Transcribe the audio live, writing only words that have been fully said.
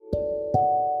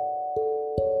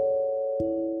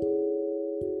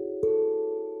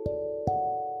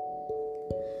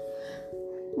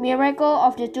Miracle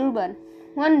of the Turban.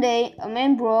 One day, a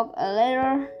man brought a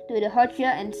letter to the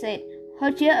Hojia and said,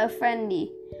 Hojia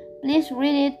Effendi, please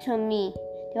read it to me.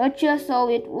 The Hojia saw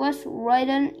it was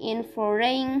written in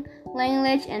foreign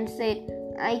language and said,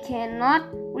 I cannot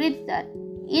read that.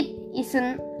 It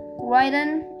isn't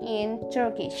written in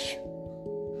Turkish.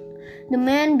 The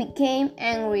man became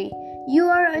angry. You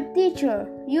are a teacher.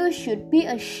 You should be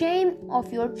ashamed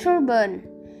of your turban.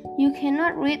 You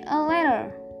cannot read a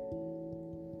letter.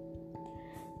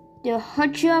 The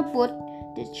Hojia put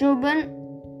the turban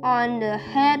on the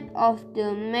head of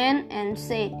the man and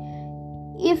said,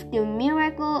 If the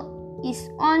miracle is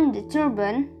on the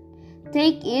turban,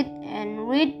 take it and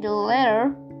read the letter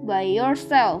by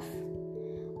yourself.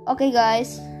 Okay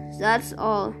guys, that's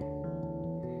all.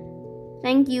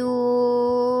 Thank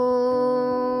you.